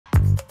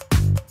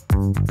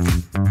I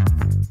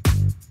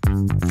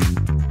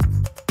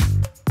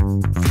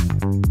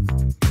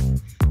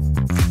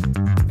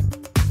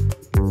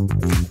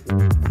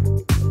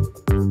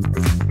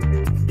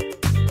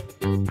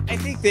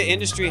think the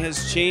industry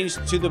has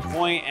changed to the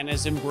point and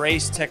has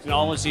embraced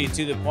technology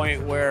to the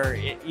point where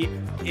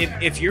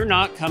if you're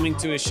not coming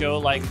to a show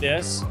like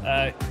this,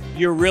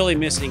 you're really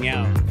missing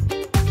out.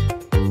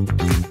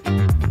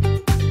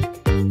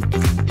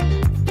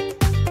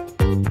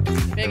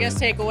 The biggest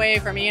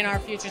takeaway from ENR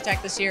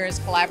FutureTech this year is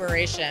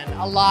collaboration.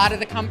 A lot of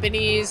the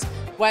companies,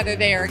 whether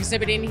they are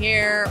exhibiting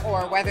here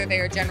or whether they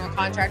are general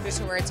contractors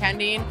who are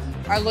attending,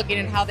 are looking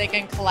at how they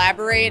can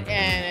collaborate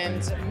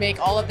and make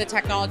all of the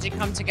technology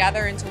come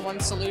together into one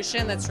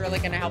solution that's really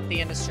going to help the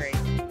industry.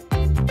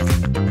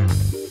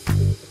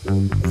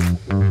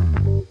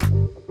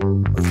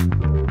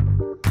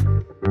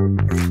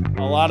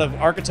 A lot of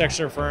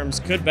architecture firms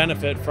could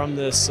benefit from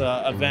this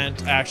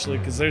event, actually,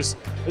 because there's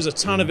a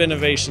ton of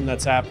innovation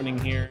that's happening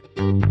here.